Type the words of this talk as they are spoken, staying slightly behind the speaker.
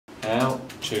How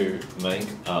to make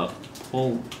a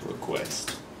pull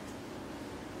request.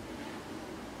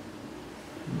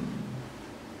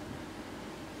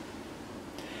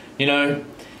 You know,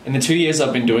 in the 2 years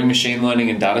I've been doing machine learning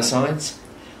and data science,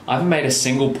 I haven't made a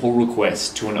single pull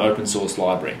request to an open source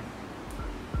library.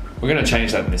 We're going to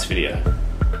change that in this video.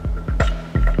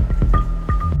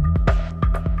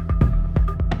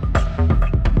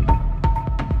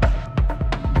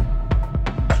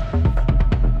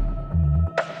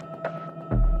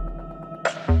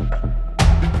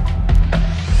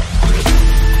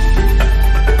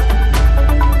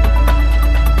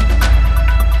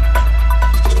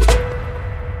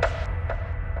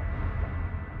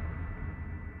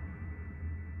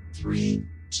 Three,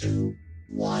 two,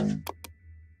 one.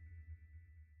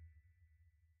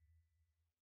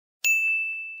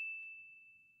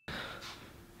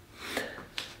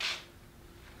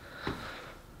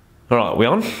 All right, we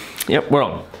on? Yep, we're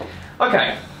on.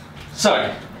 Okay,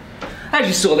 so as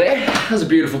you saw there's a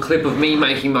beautiful clip of me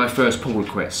making my first pull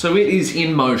request. So it is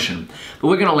in motion, but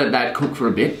we're gonna let that cook for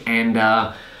a bit and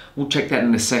we'll check that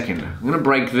in a second. I'm gonna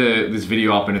break this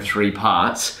video up into 3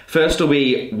 parts. First will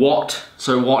be what.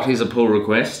 So what is a pull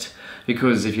request?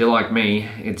 Because if you're like me,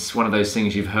 it's one of those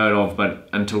things you've heard of, but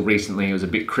until recently it was a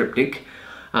bit cryptic.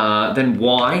 Then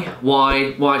why?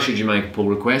 Why should you make a pull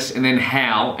request? And then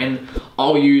how, and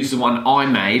I'll use the one I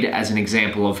made as an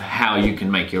example of how you can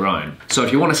make your own. So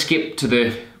if you want to skip to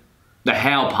the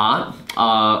how part,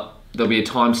 there'll be a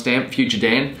timestamp, Future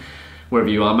Dan, wherever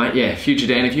you are, mate. Yeah, Future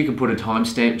Dan, if you can put a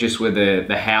timestamp just where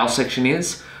the how section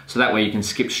is, so that way you can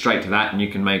skip straight to that and you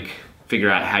can figure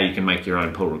out how you can make your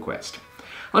own pull request.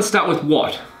 Let's start with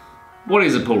what. What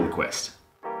is a pull request?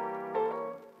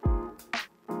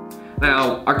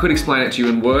 Now, I could explain it to you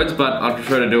in words, but I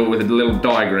prefer to do it with a little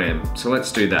diagram. So let's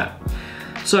do that.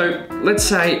 So let's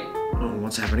say, oh,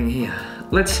 what's happening here?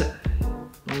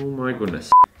 Oh my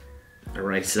goodness.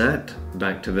 Erase that,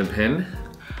 back to the pen.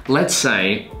 Let's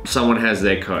say someone has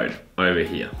their code over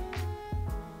here.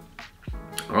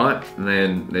 All right, and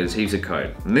then there's heaps of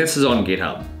code. And this is on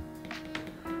GitHub.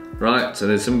 Right, so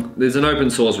there's an open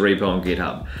source repo on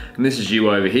GitHub. And this is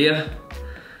you over here,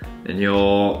 and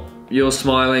you're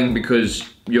smiling because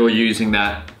you're using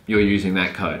that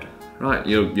code, right?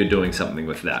 You're doing something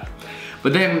with that.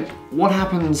 But then what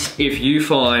happens if you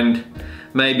find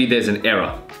maybe there's an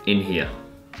error in here,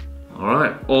 all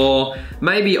right? Or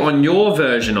maybe on your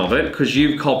version of it, because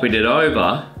you've copied it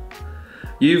over,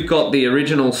 you've got the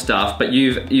original stuff, but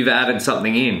you've added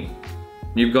something in.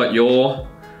 You've got your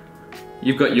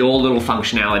little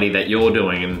functionality that you're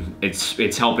doing, and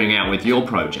it's helping out with your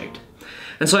project.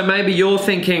 And so maybe you're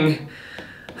thinking,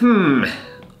 maybe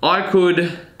I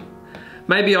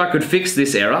could fix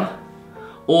this error,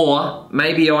 or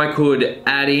maybe I could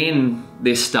add in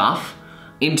this stuff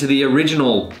into the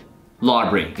original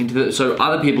library, so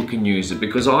other people can use it,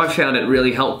 because I found it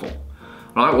really helpful.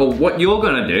 Right? Well, what you're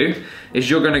gonna do is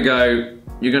you're gonna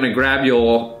grab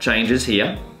your changes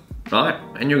here, right?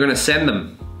 And you're gonna send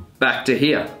them back to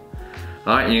here.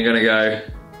 Right? And you're gonna go,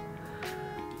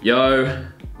 yo,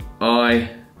 I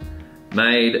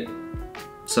made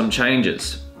some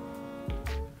changes.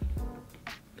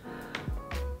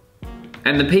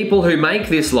 And the people who make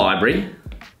this library,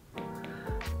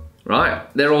 right,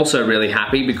 they're also really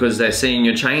happy because they're seeing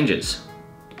your changes.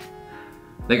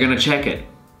 They're gonna check it.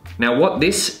 Now what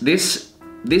this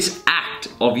act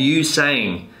of you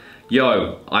saying,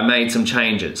 yo, I made some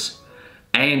changes,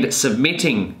 and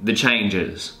submitting the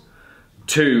changes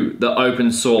to the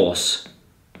open source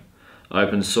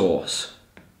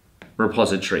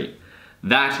repository,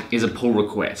 that is a pull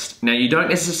request. Now you don't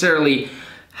necessarily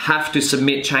have to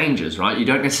submit changes, right? You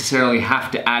don't necessarily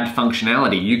have to add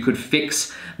functionality. You could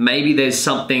fix, maybe there's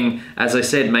something, as I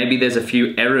said, maybe there's a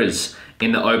few errors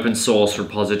in the open source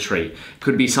repository.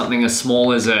 Could be something as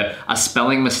small as a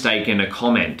spelling mistake in a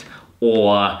comment,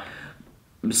 or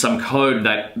some code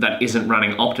that isn't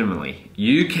running optimally.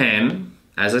 You can,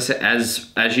 as I said,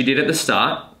 as you did at the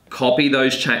start, copy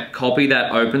that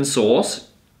open source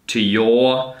to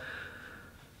your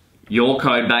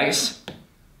code base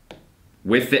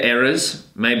with the errors.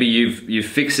 Maybe you've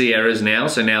fixed the errors now,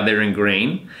 so now they're in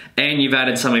green, and you've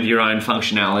added some of your own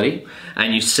functionality,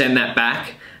 and you send that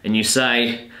back and you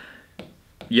say,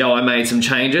 yo, I made some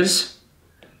changes.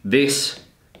 This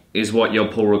is what your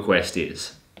pull request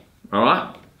is. All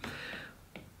right?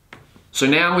 So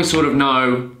now we sort of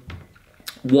know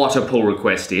what a pull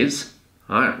request is.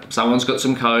 All right? Someone's got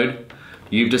some code.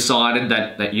 You've decided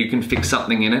that you can fix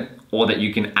something in it, or that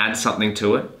you can add something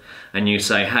to it, and you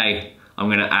say, hey, I'm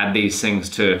gonna add these things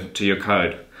to your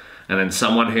code. And then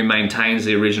someone who maintains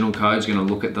the original code is gonna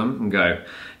look at them and go,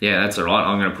 Yeah, that's all right.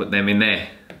 I'm going to put them in there.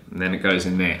 And then it goes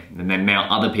in there. And then now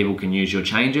other people can use your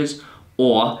changes,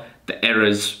 or the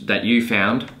errors that you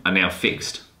found are now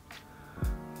fixed.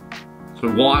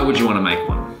 So why would you want to make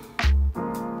one?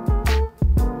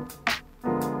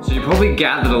 So you probably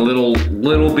gathered a little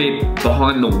bit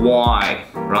behind the why,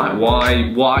 right?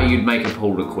 Why you'd make a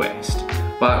pull request.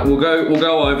 But we'll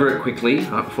go over it quickly,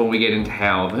 right, before we get into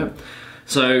how of it.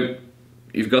 So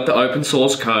you've got the open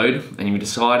source code and you've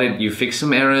decided you've fixed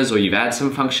some errors or you've added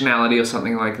some functionality or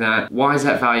something like that. Why is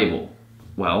that valuable?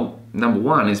 Well, number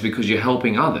one is because you're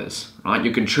helping others, right?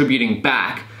 You're contributing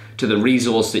back to the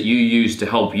resource that you use to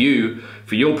help you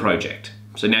for your project.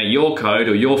 So now your code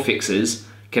or your fixes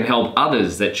can help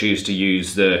others that choose to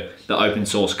use the open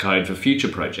source code for future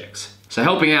projects. So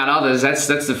helping out others, that's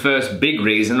the first big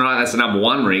reason, right? That's the number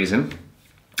one reason.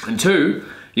 And two,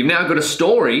 you've now got a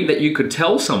story that you could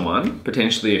tell someone,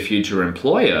 potentially a future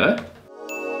employer,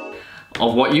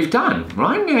 of what you've done,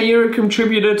 right? Now you're a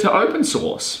contributor to open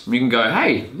source. You can go,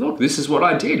 hey, look, this is what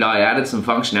I did. I added some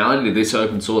functionality to this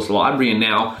open source library and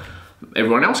now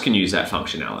everyone else can use that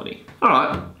functionality. All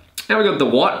right, now we've got the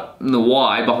what and the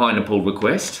why behind a pull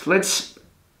request. Let's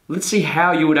see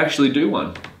how you would actually do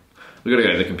one. We've got to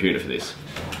go to the computer for this.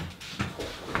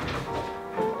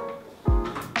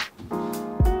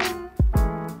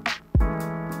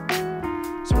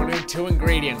 So we're doing 2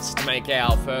 ingredients to make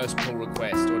our first pull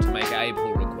request, or to make a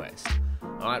pull request.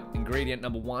 All right, ingredient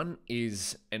number 1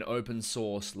 is an open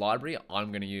source library.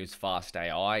 I'm going to use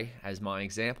fast.ai as my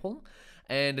example,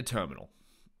 and a terminal.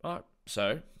 All right,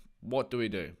 so what do we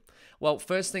do? Well,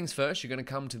 first things first, you're going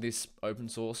to come to this open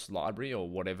source library or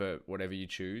whatever you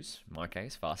choose, in my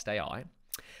case, fast.ai.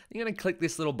 You're going to click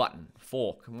this little button,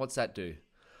 fork, and what's that do?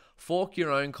 Fork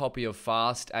your own copy of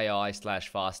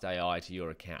fast.ai/fast.ai to your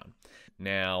account.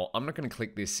 Now, I'm not going to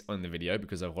click this on the video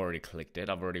because I've already clicked it.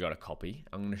 I've already got a copy.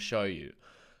 I'm going to show you.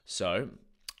 So,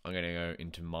 I'm going to go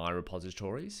into my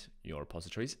repositories, your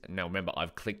repositories. Now, remember,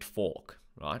 I've clicked fork,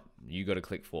 right? You got to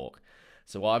click fork.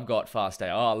 So I've got fast.ai.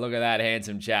 Oh, look at that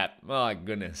handsome chap. My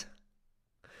goodness.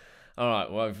 All right,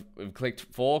 well, we've clicked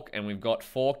fork and we've got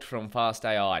forked from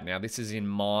fast.ai. Now, this is in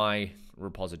my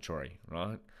repository,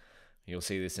 right? You'll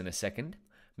see this in a second.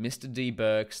 Mr. D.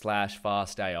 Bourke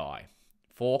 /fast.ai.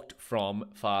 Forked from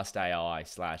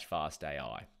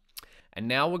fast.ai/fast.ai. And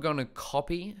now we're going to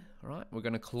copy, right? We're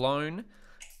going to clone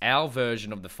our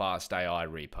version of the fast.ai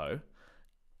repo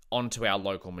onto our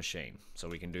local machine. So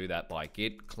we can do that by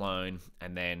git clone,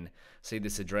 and then see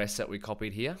this address that we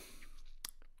copied here?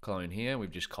 Clone here,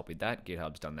 we've just copied that.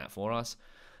 GitHub's done that for us.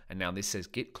 And now this says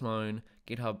git clone,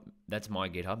 GitHub, that's my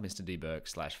GitHub, Mr. D. Bourke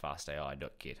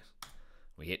 /fast.ai.git.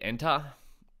 We hit enter.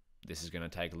 This is going to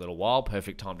take a little while.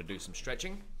 Perfect time to do some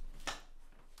stretching.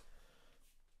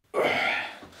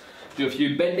 Do a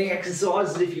few bending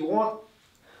exercises if you want.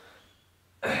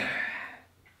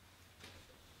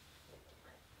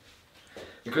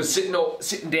 Because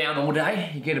sitting down all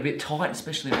day, you get a bit tight,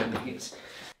 especially around the hips.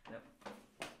 Now,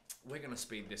 we're going to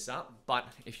speed this up, but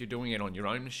if you're doing it on your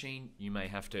own machine, you may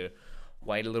have to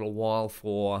wait a little while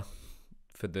for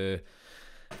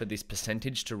this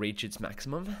percentage to reach its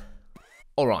maximum.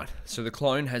 All right, so the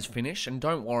clone has finished, and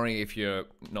don't worry if you're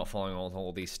not following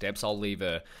all these steps. I'll leave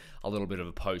a little bit of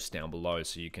a post down below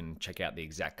so you can check out the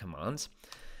exact commands.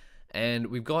 And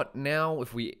we've got now,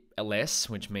 if we ls,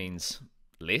 which means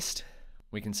list,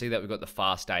 we can see that we've got the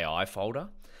fast.ai folder.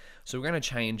 So we're going to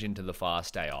change into the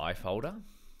fast.ai folder.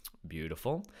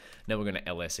 Beautiful. Now we're going to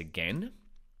ls again.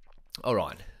 All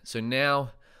right, so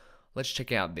now let's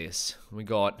check out this. We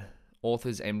got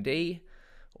authors MD,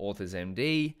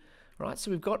 right?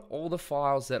 So we've got all the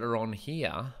files that are on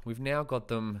here. We've now got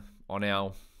them on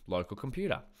our local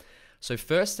computer. So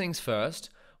first things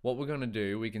first, what we're going to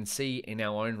do, we can see in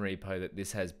our own repo that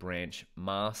this has branch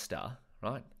master,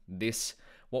 right?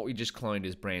 What we just cloned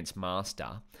is branch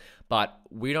master, but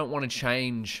we don't want to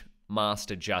change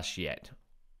master just yet.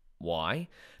 Why?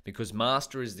 Because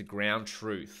master is the ground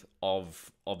truth of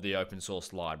the open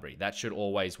source library. That should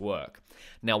always work.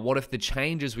 Now, what if the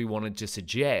changes we wanted to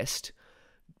suggest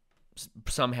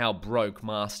somehow broke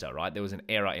master, right? There was an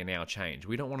error in our change.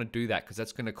 We don't want to do that because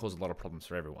that's going to cause a lot of problems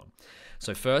for everyone.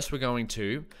 So first we're going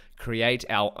to create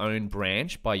our own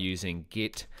branch by using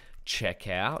git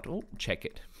checkout. Oh,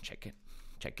 checkout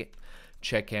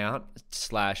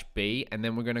 /b, and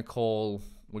then we're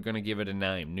going to give it a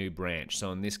name, new branch.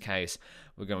 So in this case,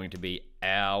 we're going to be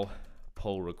our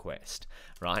pull request,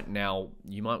 right? Now,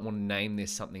 you might want to name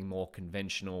this something more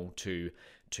conventional to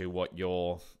what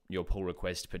your pull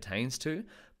request pertains to,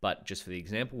 but just for the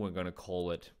example, we're going to call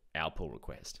it our pull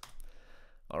request.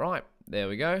 All right, there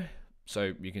we go.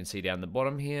 So you can see down the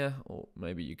bottom here, or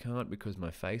maybe you can't because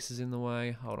my face is in the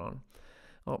way. Hold on.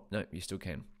 Oh, no, you still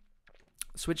can.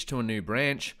 Switch to a new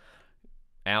branch,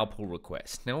 our pull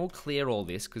request. Now we'll clear all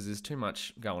this because there's too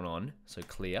much going on, so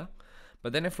clear.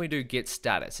 But then if we do get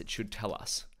status, it should tell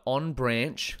us. On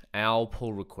branch, our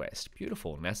pull request.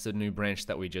 Beautiful, and that's the new branch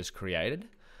that we just created.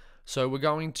 So we're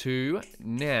going to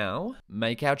now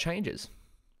make our changes,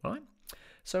 right?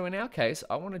 So in our case,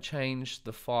 I want to change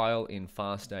the file in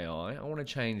fastai. I want to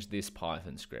change this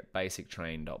Python script,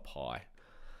 basictrain.py.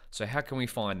 So how can we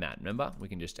find that? Remember, we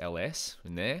can just ls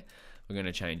in there. We're going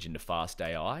to change into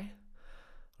fastai,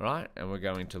 right? And we're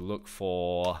going to look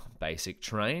for basic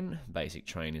train. Basic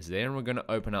train is there, and we're going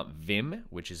to open up Vim,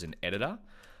 which is an editor.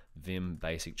 Vim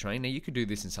basic train. Now you could do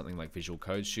this in something like Visual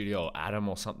Code Studio or Atom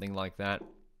or something like that.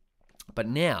 But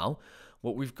now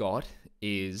what we've got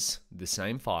is the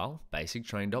same file,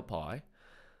 basictrain.py,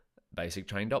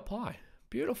 basictrain.py.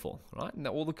 Beautiful, right? And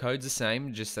all the code's the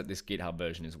same, just that this GitHub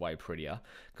version is way prettier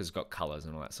because it's got colors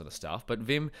and all that sort of stuff. But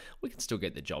Vim, we can still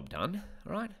get the job done,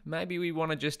 right? Maybe we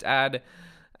want to just add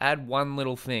one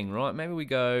little thing, right? Maybe we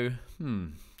go,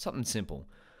 something simple,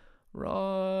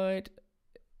 right?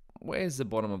 Where's the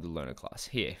bottom of the learner class?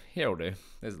 Here'll do.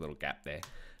 There's a little gap there.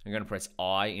 I'm going to press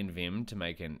I in Vim to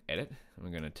make an edit.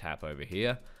 I'm going to tap over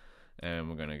here, and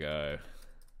we're going to go,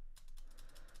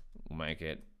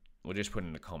 we'll just put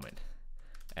in a comment.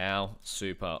 Our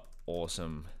super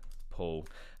awesome pull.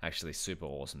 Actually, super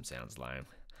awesome sounds lame.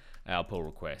 Our pull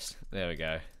request. There we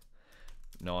go.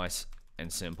 Nice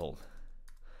and simple.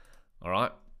 All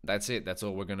right. That's it. That's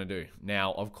all we're going to do.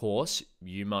 Now, of course,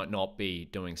 you might not be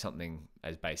doing something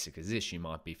as basic as this. You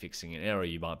might be fixing an error.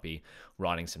 You might be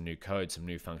writing some new code, some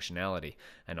new functionality.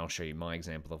 And I'll show you my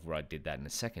example of where I did that in a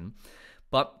second.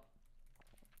 But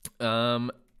now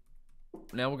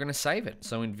we're going to save it.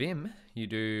 So in Vim, you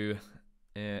do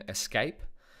escape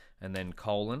and then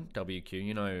colon WQ.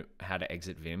 You know how to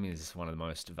exit Vim is one of the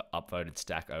most upvoted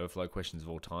Stack Overflow questions of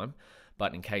all time.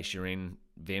 But in case you're in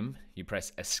Vim, you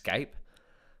press escape,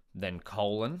 then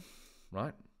colon,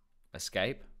 right?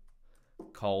 Escape,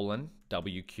 colon,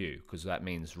 WQ, because that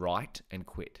means write and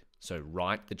quit. So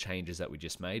write the changes that we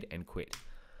just made and quit.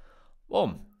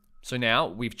 Boom. So now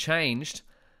we've changed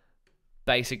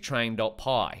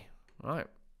basictrain.py, right?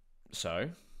 So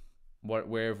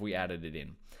where have we added it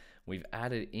in? We've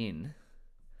added in,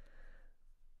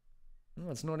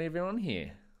 it's not even on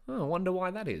here. Oh, I wonder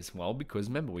why that is. Well, because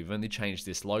remember, we've only changed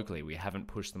this locally. We haven't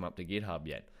pushed them up to GitHub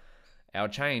yet. Our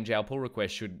pull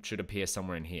request should appear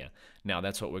somewhere in here. Now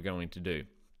that's what we're going to do.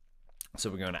 So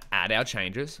we're going to add our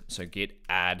changes. So git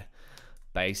add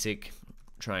basic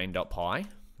train.py,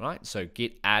 right? So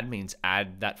git add means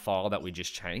add that file that we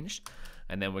just changed.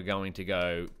 And then we're going to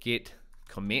go git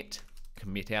commit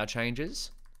our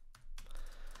changes.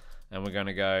 And we're going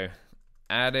to go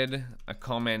added a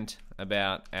comment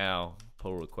about our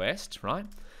pull request, right?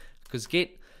 Because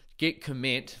git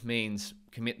commit means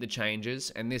commit the changes,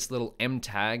 and this little M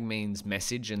tag means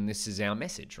message, and this is our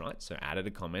message, right? So added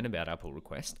a comment about our pull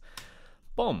request.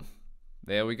 Boom.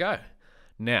 There we go.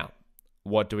 Now,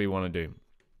 what do we want to do?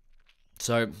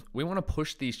 So we want to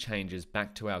push these changes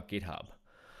back to our GitHub.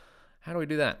 How do we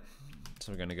do that?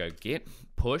 So we're going to go git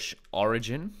push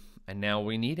origin, and now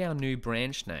we need our new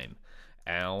branch name,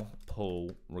 our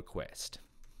pull request.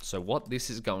 So what this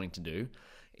is going to do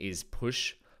is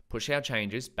push our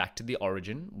changes back to the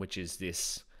origin, which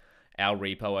is our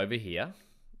repo over here,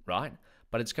 right?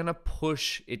 But it's going to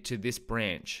push it to this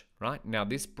branch, right? Now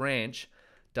this branch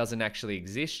doesn't actually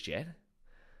exist yet,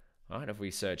 right? If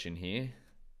we search in here,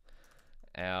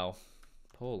 our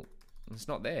pull, it's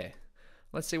not there.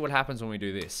 Let's see what happens when we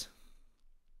do this.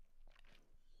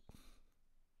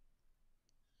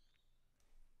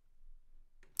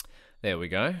 There we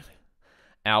go.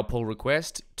 Our pull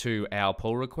request to our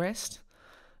pull request.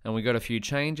 And we got a few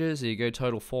changes. There you go,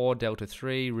 total 4, delta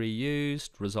 3, reused,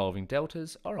 resolving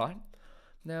deltas. All right.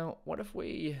 Now, what if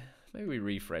maybe we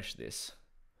refresh this,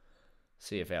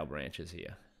 see if our branch is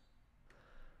here.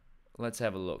 Let's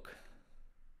have a look.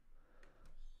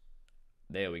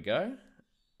 There we go,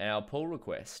 our pull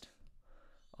request.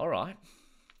 All right.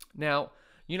 Now,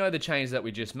 you know the change that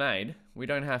we just made. We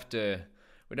don't have to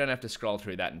scroll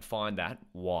through that and find that.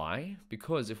 Why?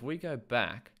 Because if we go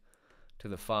back to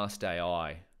the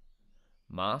fast.ai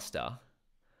master,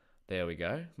 there we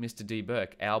go, Mr. D.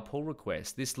 Bourke, our pull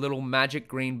request, this little magic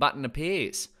green button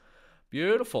appears.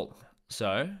 Beautiful.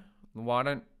 So why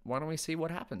don't we see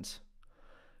what happens?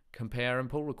 Compare and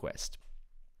pull request.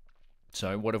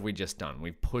 So what have we just done?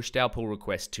 We've pushed our pull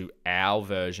request to our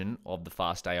version of the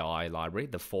fast.ai library,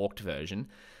 the forked version.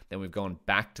 Then we've gone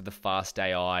back to the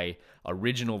fast.ai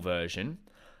original version,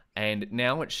 and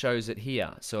now it shows it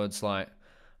here. So it's like,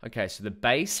 okay, so the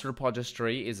base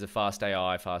repository is the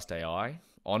fast.ai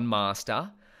on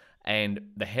master, and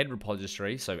the head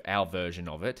repository, so our version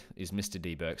of it, is Mr.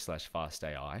 D Bourke /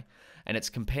 fastai, and it's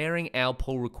comparing our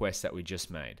pull request that we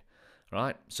just made,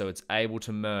 right? So it's able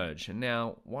to merge. And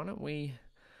now, why don't we,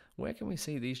 where can we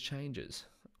see these changes?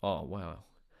 Oh, wow.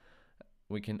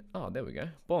 We can, oh, there we go.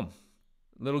 Boom.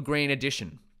 Little green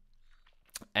addition.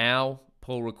 Our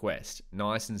pull request,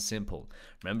 nice and simple.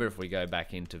 Remember, if we go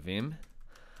back into Vim,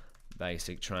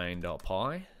 basic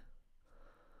train.py,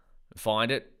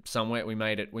 find it somewhere. We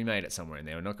made it somewhere in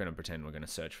there. We're not going to pretend we're going to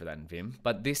search for that in Vim,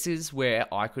 but this is where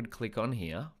I could click on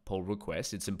here, pull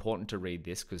request. It's important to read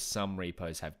this because some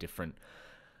repos have different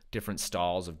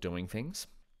styles of doing things.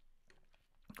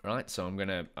 Right, so I'm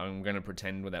gonna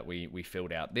pretend that we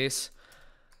filled out this.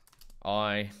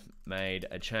 I made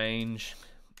a change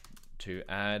to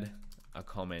add a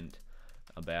comment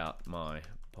about my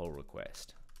pull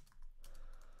request.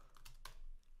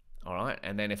 All right,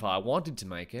 and then if I wanted to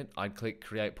make it, I'd click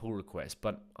create pull request,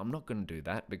 but I'm not going to do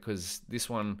that because this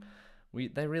one,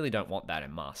 they really don't want that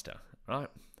in master, right?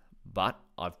 But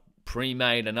I've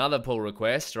pre-made another pull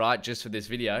request, right, just for this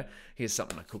video. Here's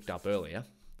something I cooked up earlier.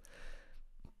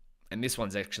 And this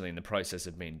one's actually in the process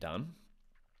of being done.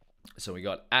 So we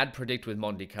got add predict with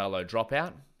Monte Carlo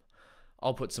dropout.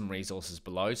 I'll put some resources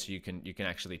below so you can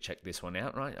actually check this one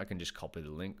out, right? I can just copy the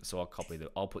link. So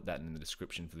I'll put that in the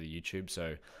description for the YouTube,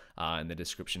 so in the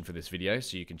description for this video,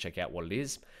 so you can check out what it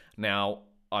is. Now,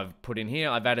 I've put in here,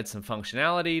 I've added some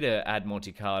functionality to add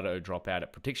Monte Carlo dropout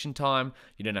at prediction time.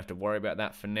 You don't have to worry about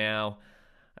that for now.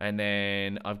 And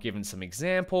then I've given some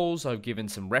examples, I've given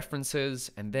some references,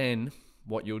 and then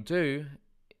what you'll do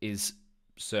is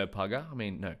Sir Pugger. I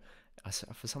mean, no,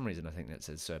 for some reason I think that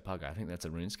says Sir Pugger. I think that's a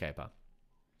RuneScaper.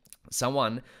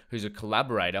 Someone who's a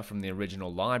collaborator from the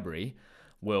original library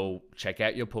will check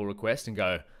out your pull request and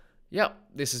go, yep,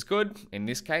 this is good. In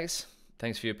this case,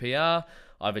 thanks for your PR.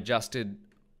 I've just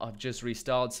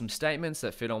restyled some statements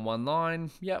that fit on one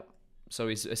line. Yep. So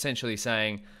he's essentially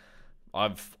saying,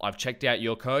 I've checked out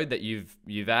your code that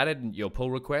you've added, your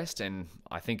pull request, and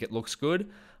I think it looks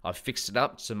good. I've fixed it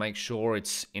up to make sure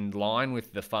it's in line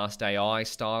with the fast.ai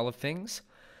style of things.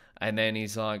 And then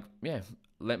he's like, yeah,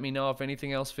 let me know if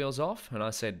anything else feels off. And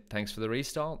I said, thanks for the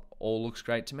restyle. All looks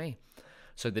great to me.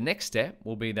 So the next step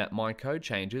will be that my code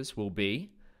changes will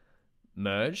be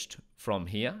merged from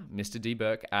here, Mr. D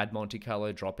Bourke add Monte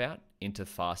Carlo dropout, into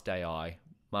fast.ai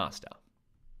master.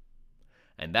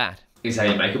 And that is how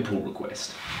you make a pull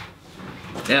request.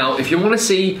 Now, if you want to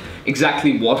see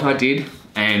exactly what I did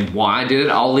and why I did it,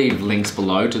 I'll leave links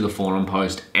below to the forum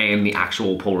post and the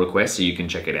actual pull request so you can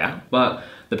check it out. But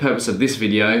the purpose of this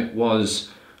video was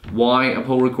why a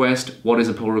pull request, what is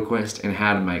a pull request, and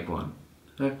how to make one.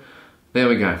 So, there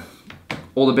we go.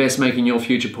 All the best making your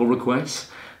future pull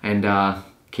requests, and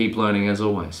keep learning as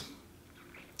always.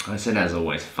 I said as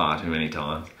always far too many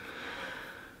times.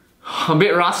 I'm a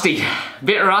bit rusty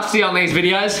on these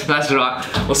videos. That's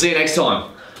right. We'll see you next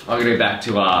time. I'm gonna go back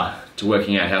to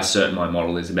working out how certain my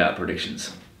model is about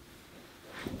predictions.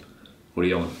 What are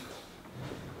you on?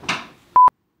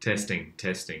 Testing.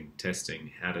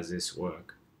 How does this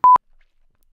work?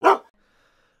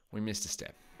 We missed a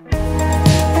step.